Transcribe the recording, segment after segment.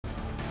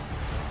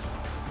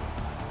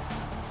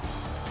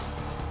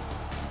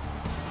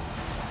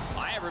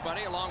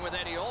everybody, along with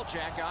Eddie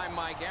Olchak, I'm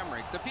Mike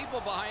Emmerich. The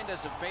people behind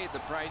us have paid the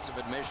price of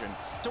admission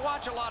to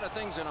watch a lot of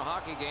things in a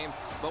hockey game,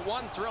 but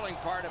one thrilling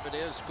part of it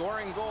is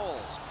scoring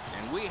goals.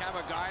 And we have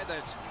a guy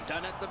that's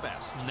done it the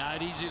best.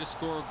 Not easy to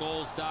score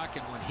goals, Doc,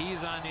 and when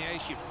he's on the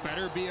ice, you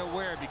better be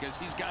aware because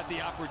he's got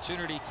the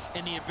opportunity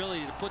and the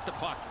ability to put the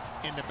puck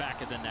in the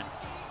back of the net.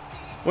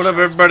 What up,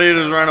 everybody? It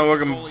is Rhino.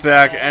 Welcome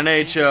back.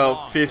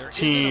 NHL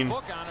 15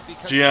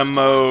 GM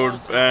mode.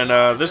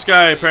 And this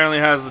guy apparently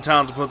has the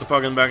talent to put the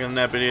puck in the back of the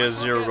net, but he has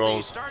 0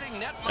 goals.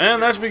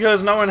 And that's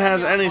because no one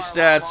has any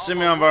stats.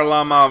 Semyon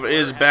Varlamov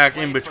is back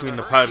in between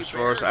the pipes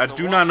for us. I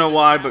do not know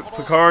why, but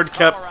Picard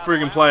kept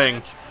freaking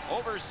playing.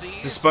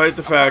 Despite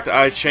the fact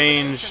I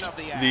changed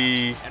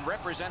the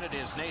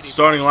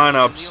starting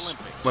lineups,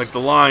 like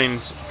the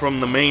lines, from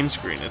the main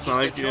screen. It's not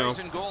like, you know,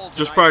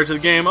 just prior to the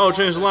game, oh,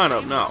 change the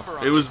lineup. No.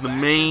 It was the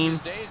main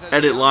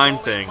edit line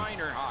thing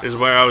is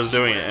where I was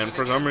doing it. And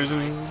for some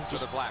reason,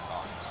 just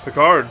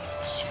Picard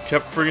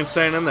kept freaking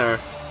staying in there.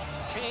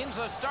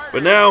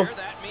 But now,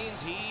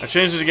 I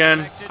changed it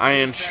again. I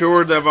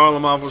ensured that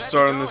Varlamov was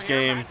starting this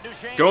game,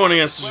 going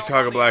against the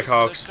Chicago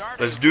Blackhawks.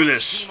 Let's do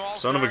this,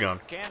 son of a gun.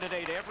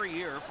 Candidate every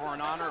year for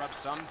an honor of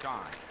some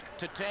kind.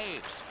 To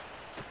Taves.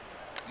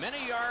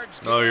 Many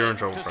yards. Oh, you're in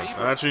trouble, Brent.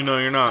 Actually, no,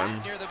 you're not.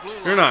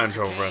 You're not in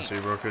trouble, Brent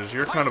Seabrook, because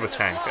you're kind of a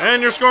tank,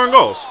 and you're scoring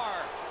goals.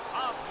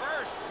 A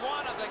first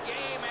one of the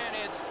game, and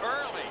it's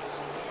early.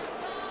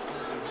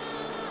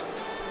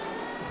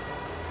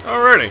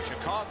 Alrighty.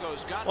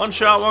 One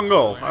shot, one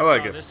goal. I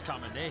like it.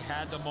 They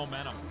had the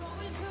momentum.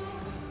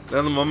 They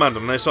had the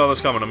momentum. They saw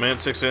this coming. A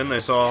minute 6 in, they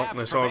saw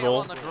a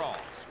goal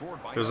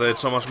because they had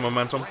so much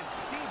momentum.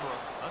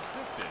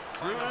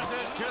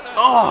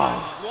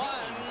 Oh!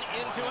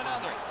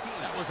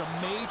 That was a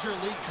major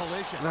league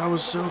collision. That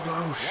was so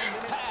close.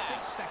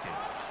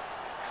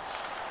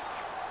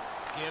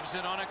 Gives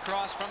it on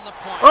across from the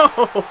point.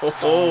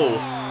 Oh!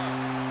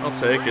 I'll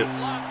take it.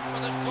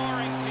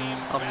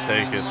 I'll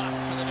take it.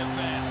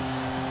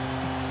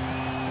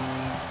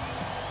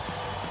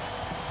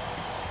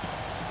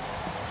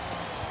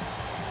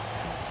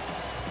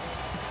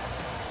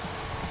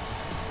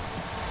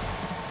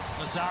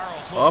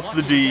 Off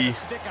the D.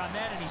 Stick on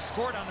that, and he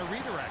scored on the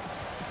redirect.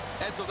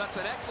 And so that's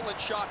an excellent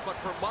shot, but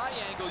from my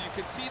angle, you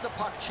can see the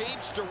puck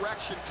change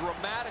direction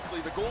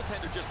dramatically. The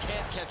goaltender just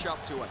can't catch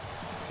up to it.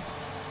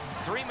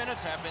 3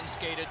 minutes have been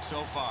skated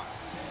so far,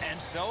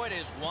 and so it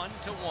is 1-1.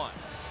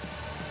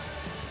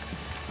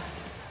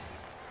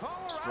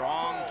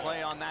 Strong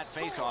play on that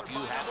faceoff. You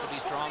have to be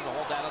strong to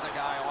hold that other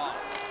guy off.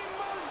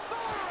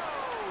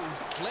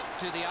 Flip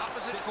to the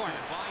opposite corner.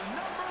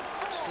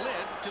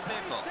 Slid to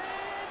Bickle.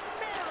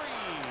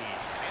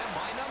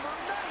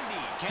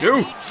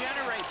 Can he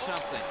generate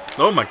something?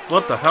 Oh my,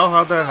 what the hell?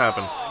 How'd that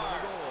happen?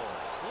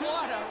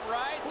 What a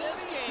ride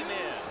this game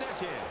is.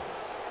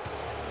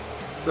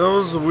 That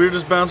was the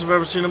weirdest bounce I've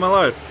ever seen in my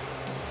life.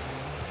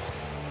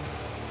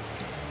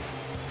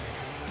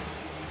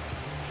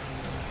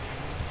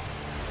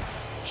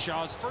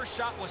 Shaw's first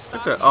shot was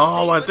Look at that.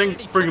 Oh, I think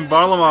freaking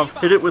Varlamov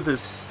hit it with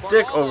his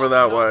stick over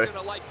that way.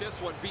 Like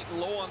this one, beaten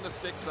low on the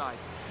stick side.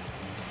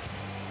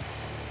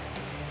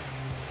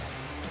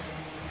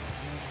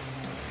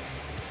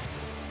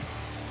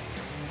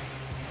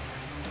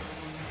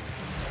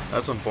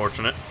 That's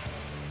unfortunate.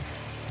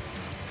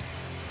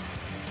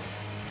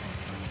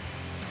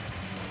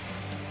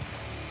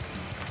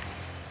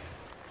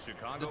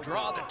 The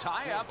draw, the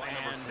tie-up,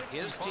 and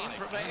his team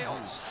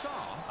prevails.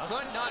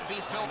 Could not be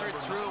filtered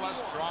through a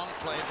strong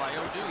play by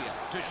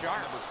Oduya to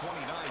Sharp.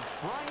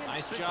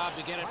 Nice job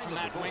to get it from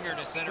that winger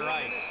to center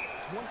ice.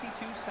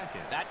 22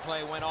 seconds. That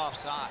play went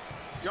offside.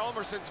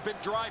 Hjalmarsson's been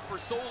dry for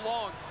so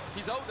long.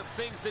 He's out of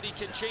things that he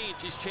can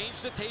change. He's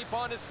changed the tape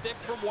on his stick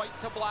from white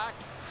to black,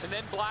 and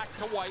then black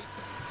to white.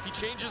 He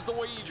changes the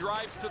way he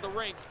drives to the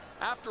rink.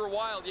 After a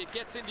while, it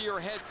gets into your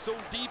head so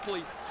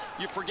deeply,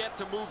 you forget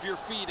to move your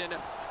feet. And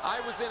I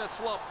was in a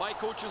slump. My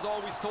coaches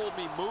always told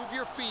me, move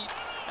your feet,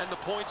 and the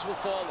points will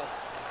follow.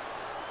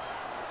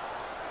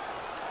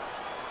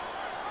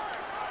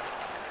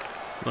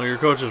 No, your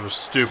coaches were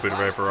stupid,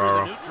 Ray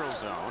Ferraro. Neutral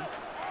zone.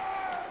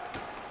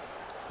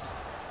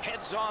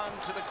 Heads on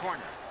to the corner.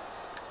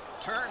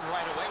 Turned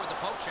right away with the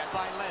poke check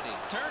by Leddy.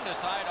 Turned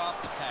aside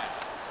off the pad.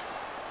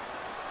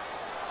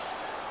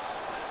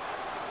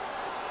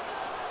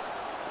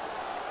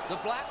 The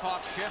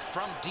Blackhawks shift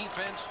from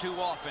defense to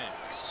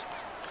offense.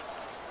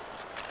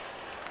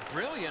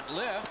 Brilliant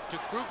lift to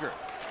Kruger.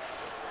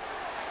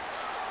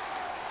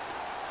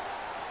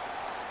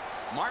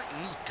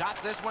 Martin's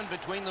got this one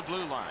between the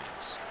blue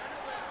lines.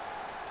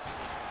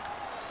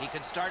 He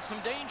could start some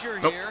danger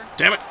here.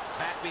 Damn it.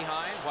 Back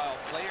behind while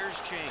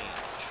players change.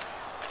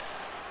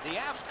 The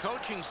Avs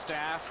coaching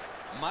staff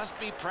must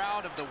be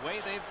proud of the way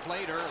they've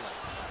played early.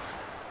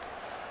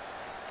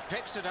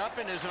 Picks it up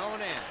in his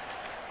own end.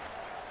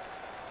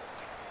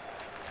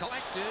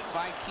 Collected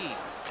by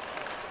Keith.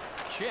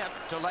 Chip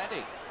to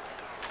Leddy.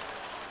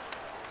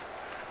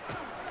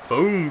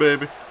 Boom,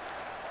 baby.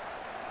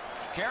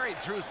 Carried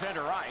through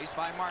center ice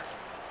by Martin.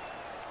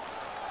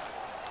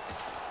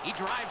 He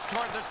drives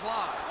toward the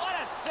slot. What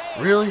a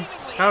save! Really?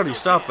 How did he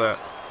stop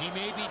that? He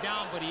may be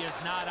down, but he is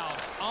not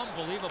out.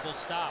 Unbelievable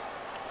stop.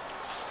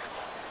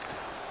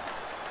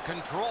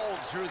 Controlled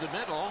through the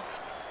middle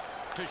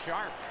to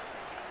Sharp.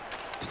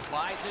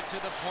 Slides it to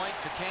the point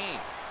to Kane.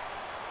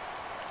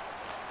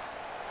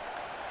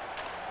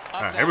 Up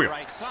Alright, here we go.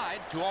 right side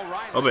to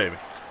O'Reilly. Oh, baby.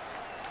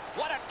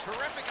 What a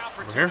terrific Over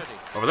opportunity. here.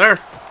 Over there.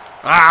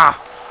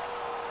 Ah!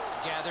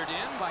 Gathered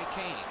in by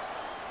Kane.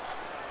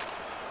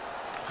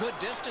 Good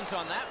distance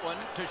on that one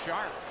to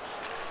Sharp.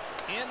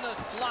 In the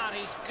slot,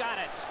 he's got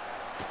it.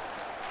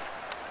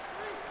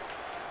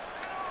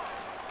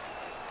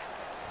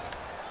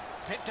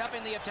 Picked up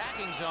in the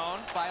attacking zone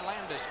by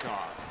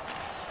Landeskog.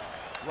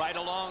 Right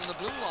along the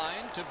blue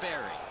line to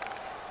Barry.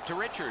 To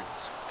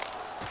Richards.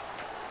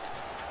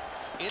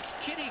 It's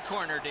Kitty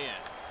cornered in.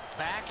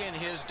 Back in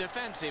his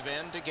defensive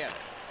end to get it.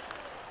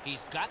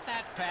 He's got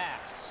that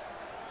pass.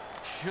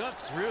 Shook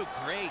through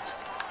great.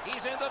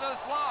 He's into the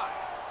slot.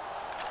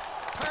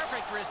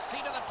 Perfect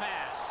receipt of the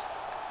pass.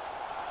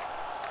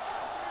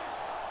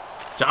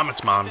 Damn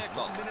it, man.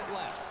 1 minute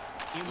left.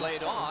 He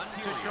laid on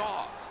to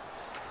Shaw.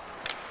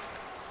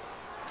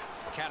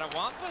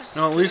 Catawampus.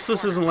 No, at least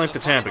this isn't like the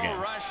Tampa game,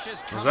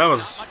 because that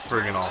was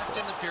friggin' awful.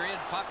 In the period,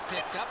 puck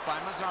picked up by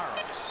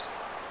Mazzaros.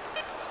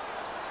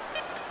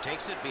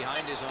 Takes it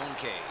behind his own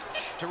cage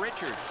to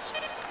Richards.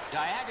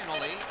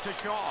 Diagonally to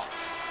Shaw.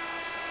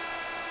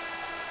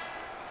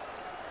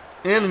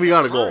 And we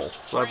got a goal,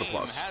 so that's a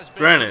plus.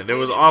 Granted, it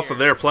was off of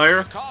their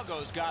player,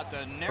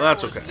 but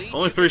that's okay.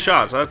 Only 3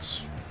 shots,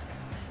 that's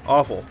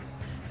awful.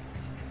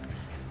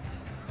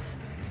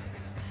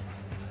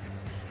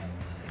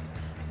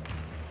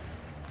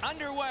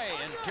 Underway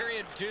in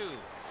period 2.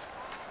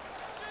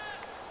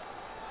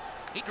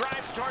 He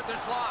drives toward the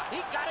slot. He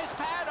got his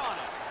pad on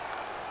it.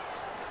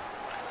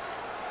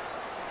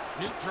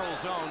 Neutral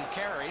zone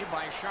carry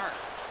by Sharp.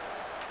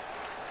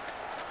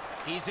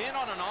 He's in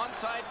on an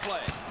onside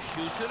play.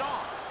 Shoots it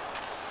on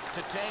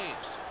to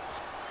Taves.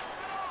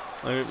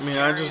 I mean,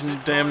 I just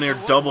damn near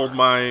doubled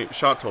my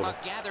shot total.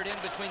 Puck gathered in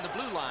between the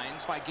blue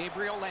lines by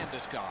Gabriel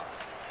Landeskog.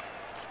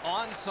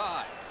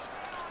 Onside.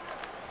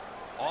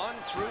 On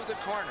through the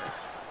corner.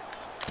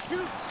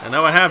 Shoots. And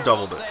now I have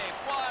doubled it.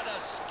 What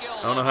a skill.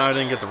 I don't know how I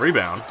didn't get the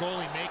rebound.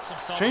 Goalie makes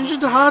himself Change it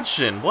to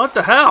Hodgson. What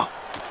the hell?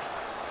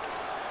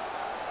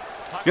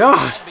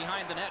 God.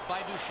 Behind the net by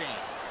Duchesne.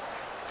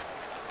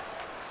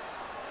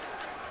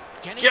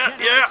 Can he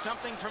Yeah.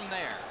 something from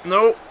there?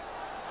 Nope.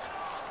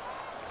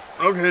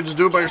 Okay, just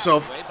do it by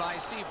yourself. By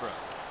Seabrook.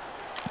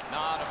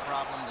 Not a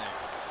problem there.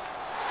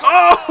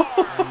 Oh!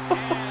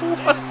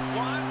 This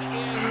one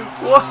is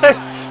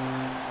What?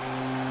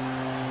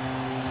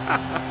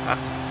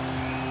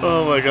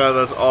 Oh my god,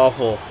 that's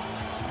awful.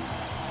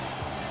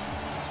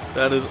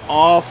 That is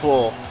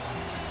awful.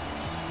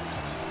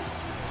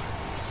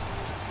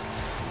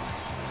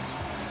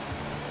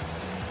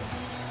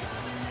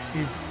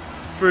 He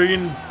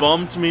friggin'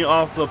 bumped me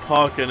off the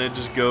puck and it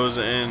just goes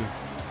in.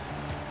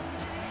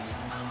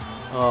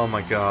 Oh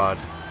my god.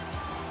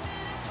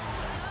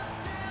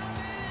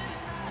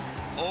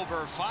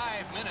 Over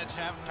 5 minutes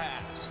have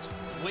passed.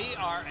 We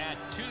are at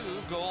 2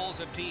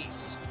 goals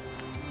apiece.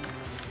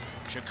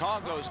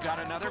 Chicago's got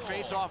another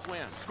face-off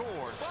win.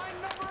 Scored by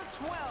number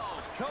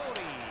 12,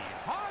 Cody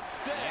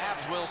Hodgson. The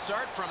Avs will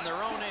start from their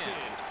own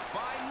end.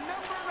 By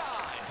number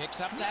 9. Picks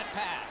up that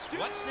pass.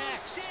 What's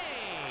next?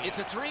 It's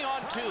a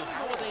 3-on-2.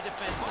 How will they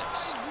defend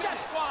this?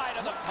 Just wide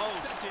of the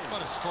post.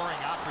 What a scoring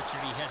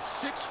opportunity. He had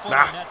 6 foot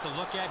Nah. in net to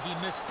look at. He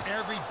missed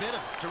every bit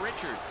of it. To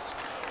Richards.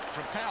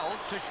 Propelled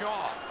to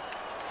Shaw.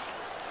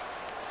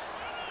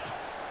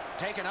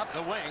 Taken up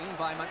the wing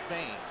by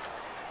McBain.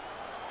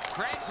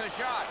 Cranks a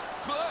shot.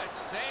 Good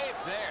save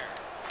there.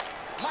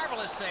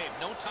 Marvelous save.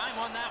 No time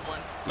on that one.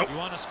 Nope. You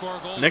want to score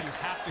goals, Nick. you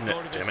have to Nick,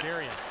 go to damn this it.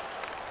 area.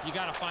 You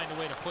got to find a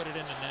way to put it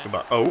in the net.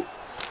 Goodbye. Oh.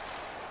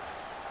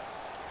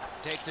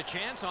 Takes a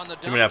chance on the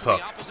Give me dump that to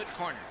the puck. opposite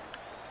corner.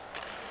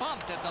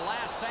 Bumped at the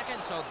last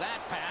second, so that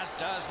pass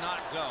does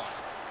not go.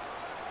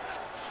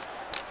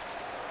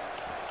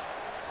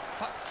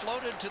 Puck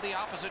floated to the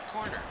opposite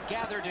corner.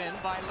 Gathered in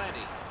by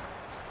Letty.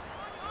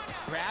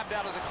 Grabbed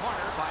out of the corner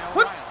by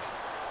What? O'Reilly.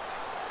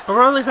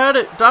 O'Reilly had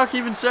it. Doc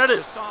even said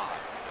it. Saad.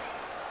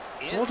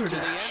 Into Boulder the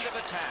dash. end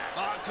of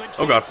attack. Good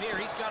Oh, God. chance here.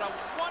 He's got a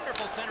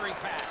wonderful centering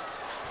pass.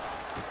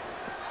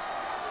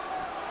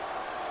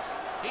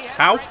 He heads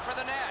How? right for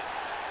the net.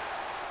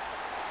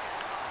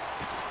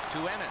 To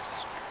Ennis.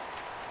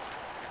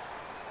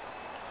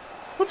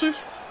 What's this?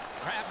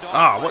 Grabbed off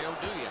Ah, by what?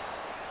 Oduya.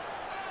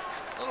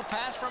 Little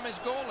pass from his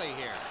goalie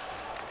here.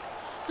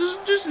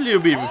 Just a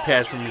little bit of a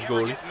pass from Did his he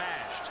ever goalie. get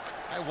mashed?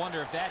 I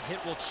wonder if that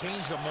hit will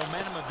change the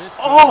momentum of this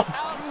game. Oh!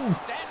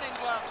 Outstanding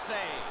glove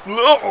save.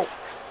 No!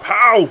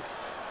 How?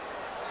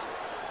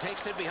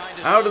 Takes it behind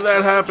his How own did that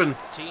cage. happen?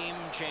 Team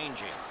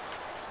changing.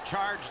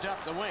 Charged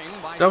up the wing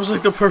by That was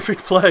like the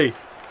perfect play.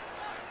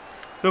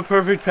 The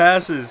perfect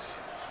passes.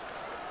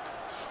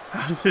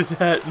 How did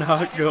that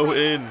not go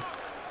in?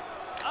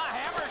 a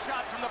hammer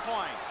shot from the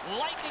point.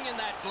 Lightning in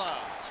that glove.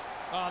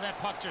 Oh, that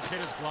puck just hit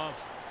his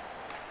glove.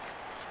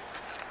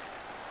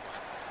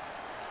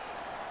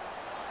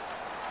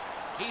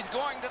 He's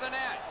going to the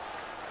net.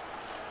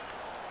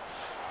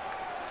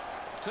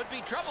 Could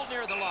be trouble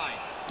near the line.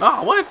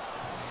 Oh, what?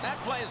 That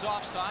play's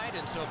offside,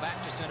 and so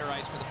back to center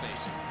ice for the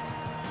facing.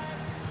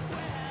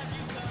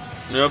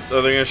 Yep,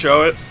 are they going to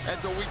show it? And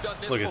so we've done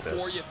this Look at before.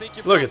 this. You think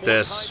you've Look got at more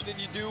this. time than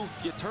you do.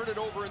 You turn it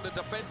over in the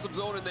defensive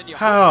zone, and then you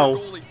How?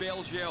 hope your goalie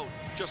bails you out,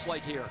 just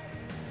like here.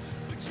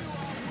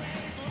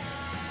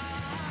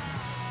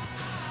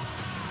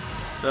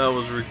 That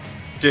was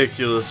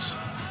ridiculous.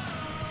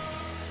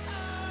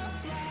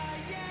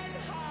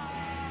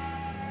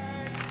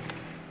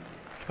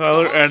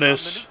 Tyler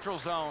Ennis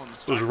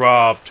was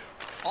robbed.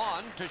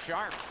 On to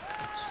Sharp.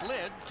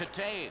 Slid to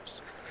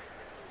Taves.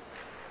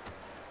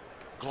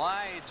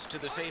 Glides to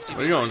the safety.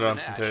 Where are you going, behind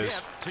the Jonathan net. Taves?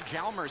 Chip to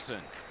Jalmerson.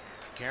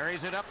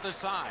 Carries it up the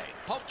side.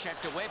 Poke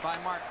checked away by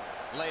Martin.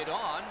 Laid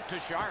on to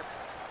Sharp.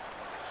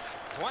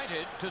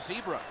 Pointed to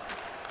Seabrook.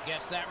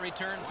 Gets that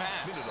return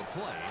pass.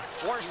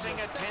 Forcing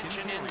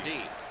attention in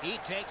deep. He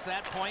takes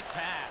that point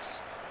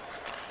pass.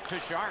 To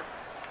Sharp.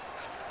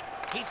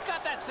 He's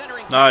got that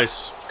centering.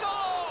 Nice.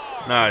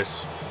 Score!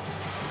 Nice.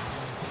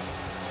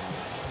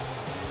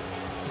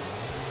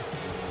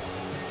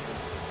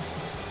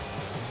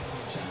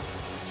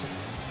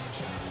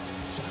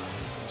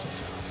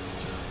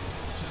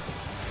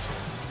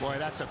 Boy,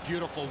 that's a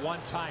beautiful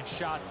one-time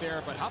shot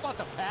there, but how about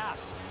the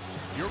pass?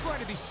 You're going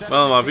to be setting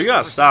Well, the you table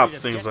gotta for stop somebody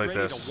that's things getting like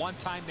ready this. to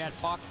one-time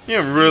that puck. Yeah,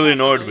 I'm really You have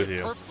to annoyed lay with it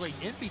you. perfectly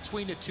in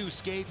between the two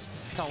skates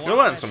to You're allow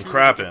letting that some shooter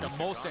crap to get in. the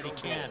most that he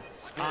can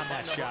on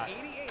that shot.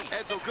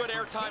 And so good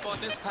airtime on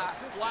this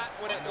pass. Flat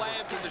when it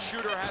lands, and the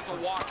shooter has a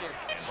walk-in.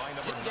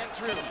 Didn't get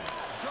through.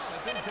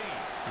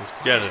 Just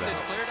get it It's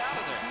out. cleared out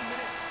of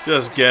there.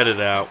 Just get it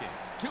out.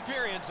 2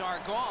 periods are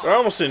gone. They're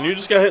almost in. You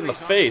just got hit in the On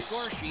the face.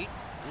 score sheet.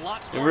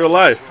 Lots In more real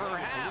life.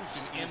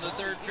 Perhaps in the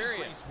 3rd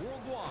period.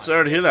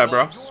 Sorry to hear that,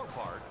 bro.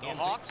 The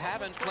Hawks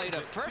haven't played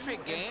a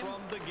perfect game,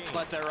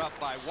 but they're up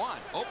by 1.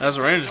 As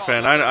a Rangers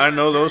fan, I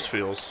know those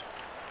feels.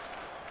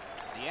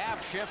 The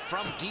Avs shift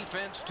from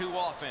defense to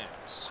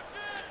offense.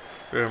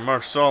 Yeah,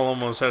 Mark Stahl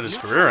almost had his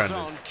Neutral career ended.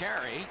 zone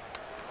carry.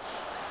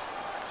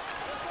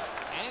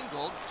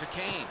 Angled to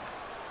Kane.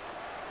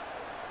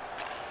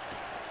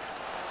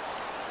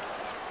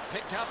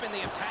 Picked up in the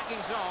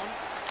attacking zone.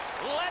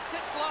 Lets it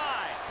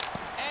fly.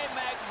 A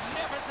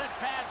magnificent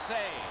pad save.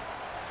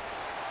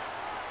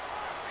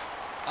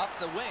 Up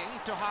the wing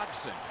to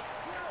Hodgson.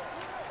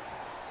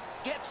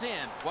 Gets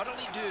in. What'll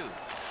he do?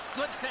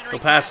 Good centering Go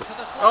pass it. to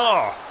the slot.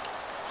 Oh!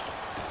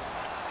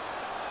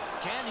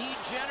 Can he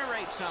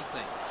generate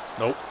something?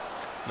 Nope.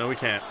 No, we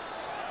can't.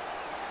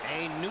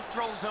 A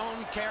neutral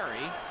zone carry.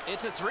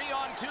 It's a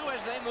 3-on-2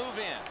 as they move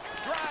in.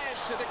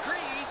 Drives to the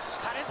crease.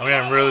 Cut his I'm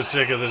getting really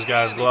sick of this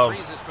guy's glove.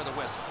 freezes for the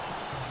whistle.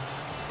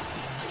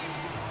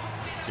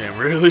 Getting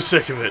really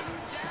sick of it.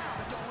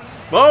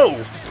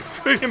 Whoa!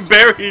 Freaking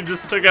Barry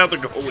just took out the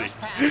goalie. Just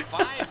past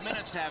 5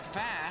 minutes have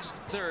passed.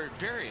 3rd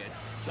period.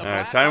 The All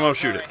right, time up, Blackhawks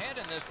shoot are it. ahead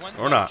in this one,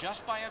 Or but not.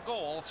 just by a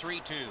goal,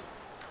 3-2.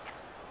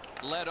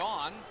 Led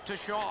on to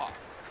Shaw.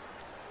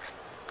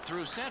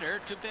 Through center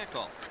to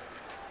Bickle.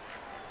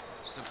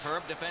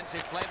 Superb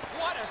defensive play.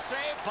 What a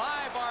save by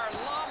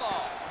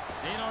Varlamov.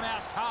 They don't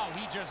ask how,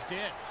 he just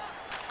did.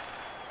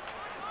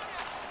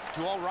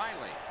 To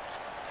O'Reilly.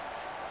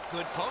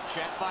 Good poke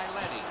check by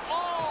Letty.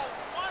 Oh,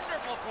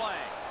 wonderful play.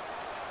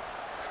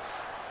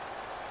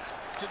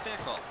 To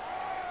Bickle.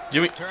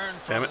 Give me. Turn Damn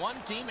from it. one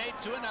teammate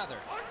to another.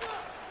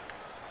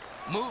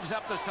 Moves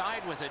up the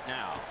side with it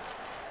now.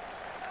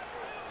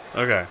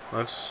 Okay,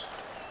 let's.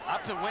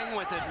 Up the wing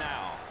with it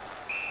now.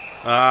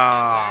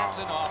 Ah. That's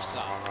an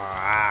offside.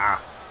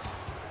 Ah.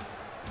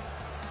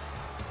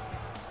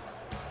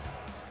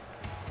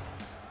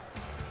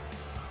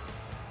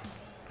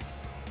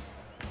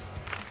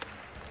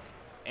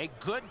 A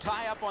good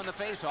tie-up on the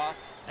face-off.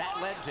 That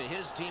led to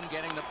his team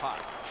getting the puck.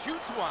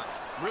 Shoots one.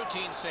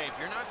 Routine save.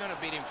 You're not going to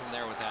beat him from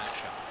there with that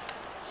shot.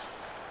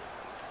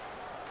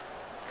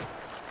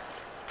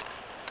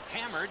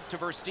 Hammered to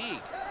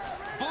Versteeg.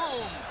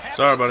 Boom! Heavy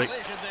Sorry, buddy.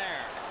 collision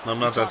there. I'm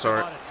not that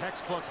sorry. Talk about a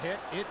textbook hit.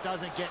 It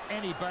doesn't get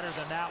any better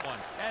than that one.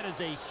 That is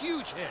a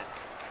huge hit.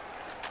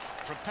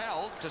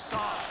 Propelled to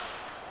Saw.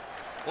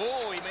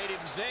 Oh, he made him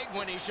zig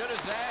when he should have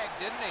zagged,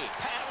 didn't he?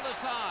 Paddled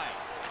aside.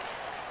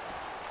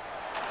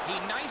 He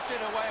knifed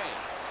it away.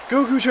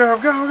 Go,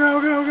 Kucherov, go,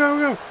 go, go,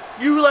 go, go.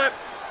 You let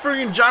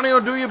friggin' Johnny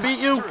Oduya beat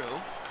you? Through.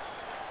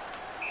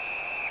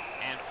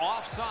 And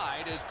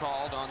offside is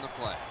called on the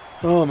play.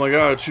 Oh my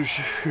god,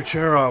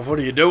 Kucherov, what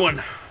are you doing?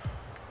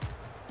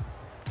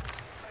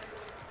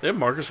 They have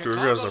Marcus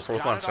Kruger as their Chicago's fourth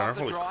got line it center. off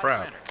the Holy draw at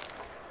crap. center.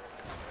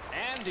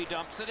 And he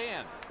dumps it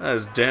in. That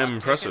is damn Taken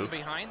impressive.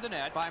 behind the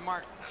net by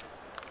Martin.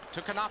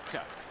 To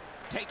Konopka.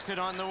 Takes it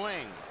on the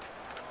wing.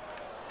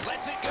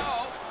 Lets it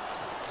go.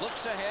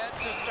 Looks ahead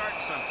to start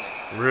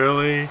something.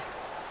 Really?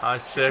 High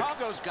stick?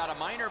 Chicago's got a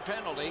minor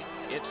penalty.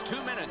 It's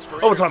 2 minutes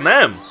for Oh, it's on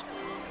them. interference.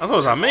 I thought it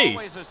was on There's me.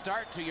 always a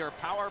start to your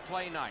power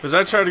play night. Because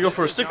I tried to go This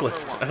for a is stick number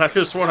lift, one. and I could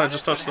have sworn I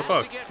just touched the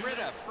Has puck. to get rid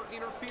of.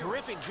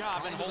 Terrific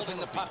job in holding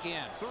the puck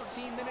in.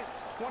 13 minutes,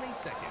 20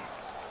 seconds.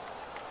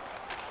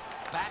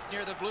 Back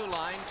near the blue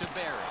line to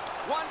Barry.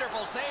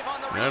 Wonderful save on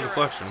the Yeah, redirect.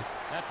 deflection.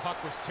 That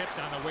puck was tipped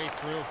on the way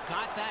through.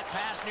 Got that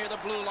pass near the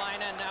blue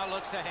line and now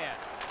looks ahead.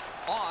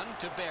 On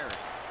to Barry.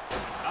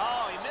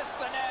 Oh, he missed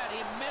the net.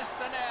 He missed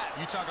the net.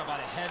 You talk about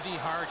a heavy,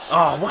 hard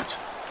Oh, shot. what?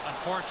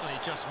 Unfortunately,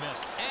 it just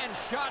missed. And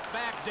shot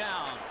back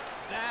down.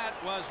 That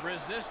was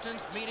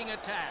resistance meeting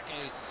attack.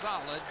 A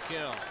solid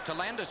kill to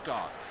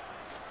Landeskog.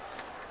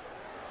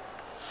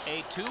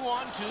 A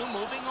 2-on-2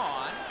 moving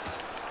on.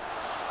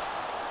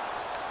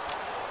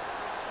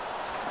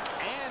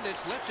 And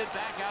it's lifted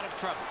back out of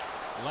trouble.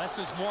 Less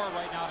is more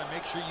right now to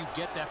make sure you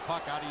get that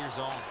puck out of your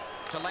zone.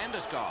 To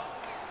Landeskog.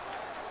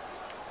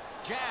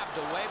 Jabbed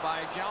away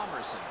by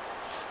Hjalmarsson.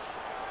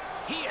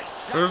 He is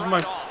shot Where's right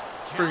my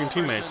off. friggin' Hjalmarsson's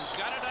teammates?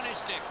 got it on his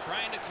stick,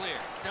 trying to clear.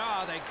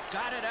 Oh, they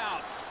got it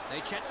out.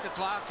 They check the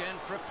clock and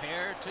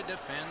prepare to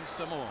defend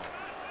some more.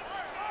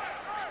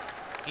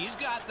 He's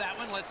got that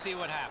one. Let's see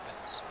what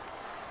happens.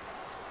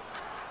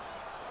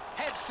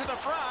 Heads to the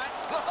front.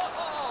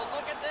 Oh,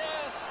 look at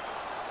this.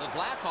 The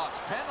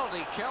Blackhawks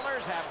penalty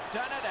killers have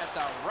done it at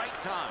the right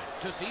time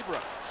to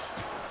Seabrook.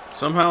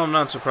 Somehow I'm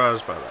not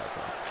surprised by that,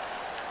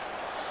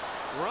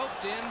 though.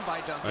 Roped in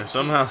by Duncan. Like,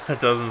 somehow that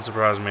doesn't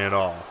surprise me at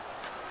all.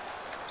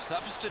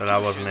 That I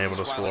wasn't able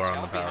to score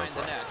on the power behind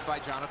the play. net by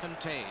Jonathan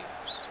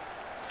Taves.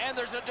 And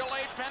there's a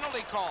delayed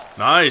penalty call.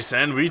 Nice,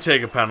 and we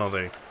take a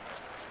penalty.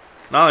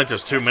 Not like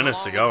there's 2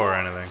 minutes to go or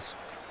anything.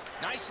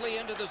 Nicely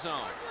into the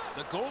zone.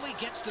 The goalie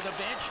gets to the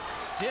bench.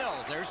 Still,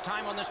 there's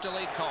time on this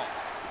delayed call.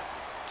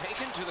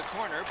 Taken to the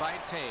corner by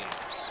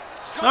Taves.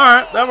 All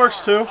right, that works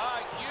too.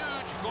 A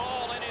huge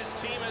goal, and his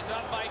team is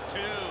up by 2.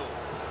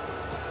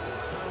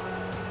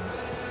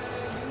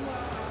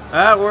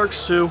 That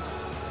works too.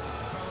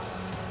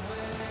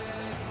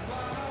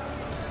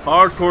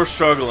 Hardcore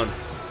struggling.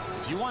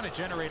 If you want to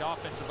generate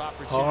offensive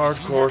opportunities,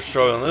 Hardcore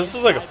struggling. This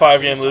is like a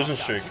 5-game losing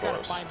streak for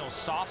us. Find those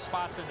soft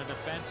spots in the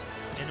defense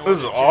in This order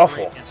is to awful.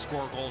 generate and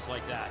score goals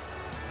like that.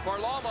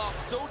 Varlamov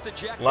so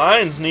dejected.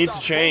 Lines He need to stopped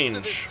most of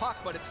change. his puck,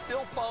 but it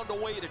still found a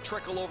way to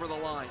trickle over the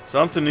line.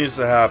 Something needs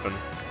to happen.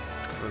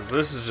 'Cause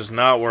this is just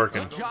not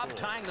working. Good job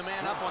tying the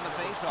man up on the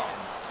faceoff.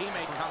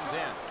 Teammate comes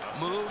in,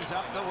 moves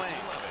up the wing.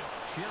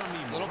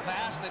 Little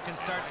pass that can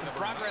start some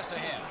progress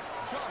ahead.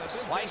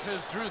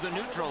 Slices through the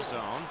neutral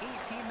zone.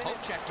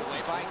 Poke checked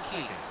away by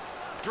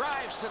Keith.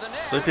 Drives to the net.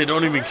 It's like they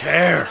don't even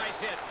care. Nice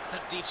hit.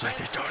 The It's like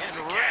they defense don't can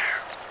even care.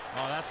 rest.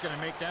 Oh, that's going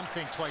to make them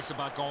think twice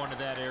about going to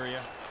that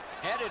area.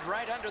 Headed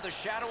right under the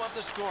shadow of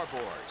the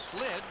scoreboard.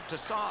 Slid to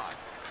Saad.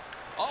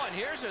 Oh, and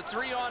here's a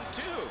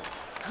 3-on-2.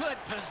 Good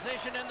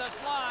position in the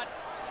slot.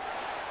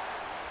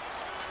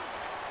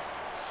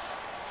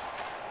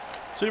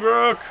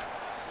 Seabrook.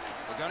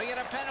 We're going to get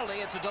a penalty.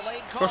 It's a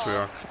delayed call. Of course we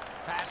are.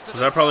 Pass to Because the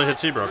that probably slot. hit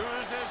Seabrook.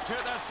 Cruises to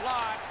the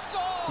slot.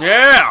 Score!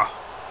 Yeah.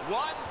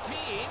 One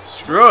team.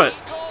 Screw it.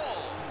 3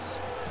 goals.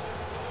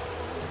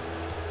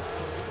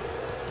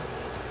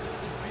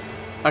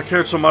 I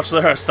cared so much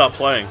there I stopped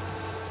playing.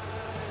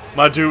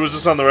 My dude was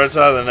just on the right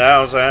side of the net.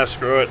 I was like, ah,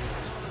 screw it.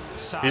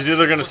 He's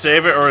either going to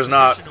save it or he's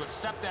not. To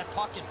accept that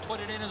puck and put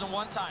it in as a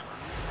one-timer.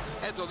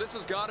 Enzo, this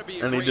has got to be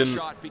a And he great didn't.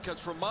 shot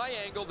because from my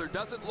angle, there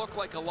doesn't look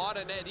like a lot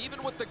of net.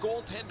 Even with the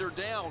goaltender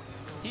down,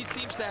 he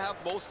seems to have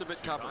most of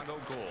it covered. Chicago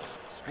goal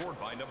scored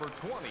by number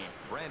 20,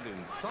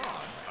 Brandon Saad,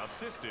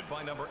 assisted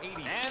by number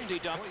 80. And he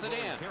dumps it in.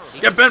 He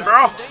Get gets bent,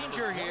 bro. in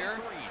danger here.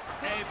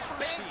 A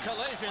big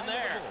collision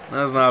there.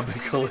 That's not a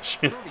big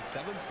collision.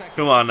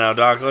 Come on now,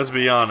 Doc. Let's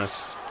be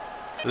honest.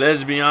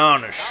 Let's be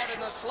honest. Out in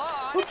the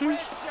slot. Wrist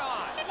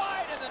shot.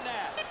 Wide of the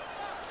net.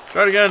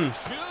 Try it again.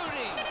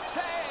 Shooting.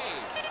 Save.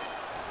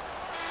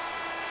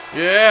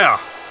 Yeah.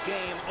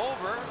 Game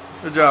over.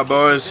 Good job,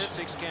 boys.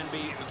 Statistics can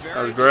be very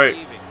That was great.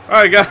 deceiving.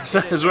 Alright, guys.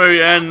 That is where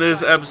we end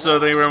this episode.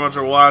 Thank you very much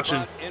for watching.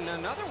 But in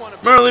another one of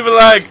Remember, leave a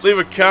like, leave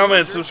a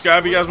comment,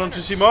 subscribe if you guys want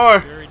to see more.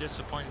 Very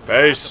disappointing.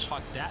 Peace. To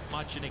have the puck that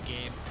much in a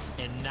game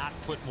and not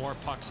put more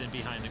pucks in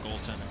behind the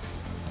goaltender.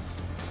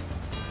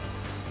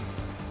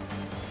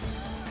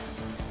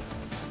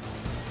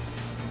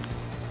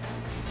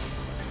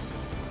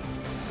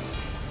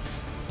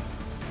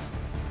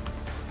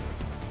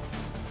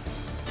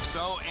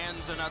 So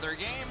ends another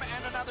game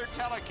and another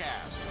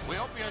telecast. We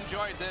hope you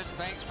enjoyed this.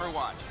 Thanks for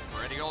watching.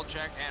 For Eddie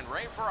Olczyk and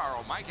Ray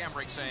Ferraro, Mike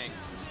Emmerich saying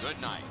good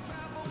night.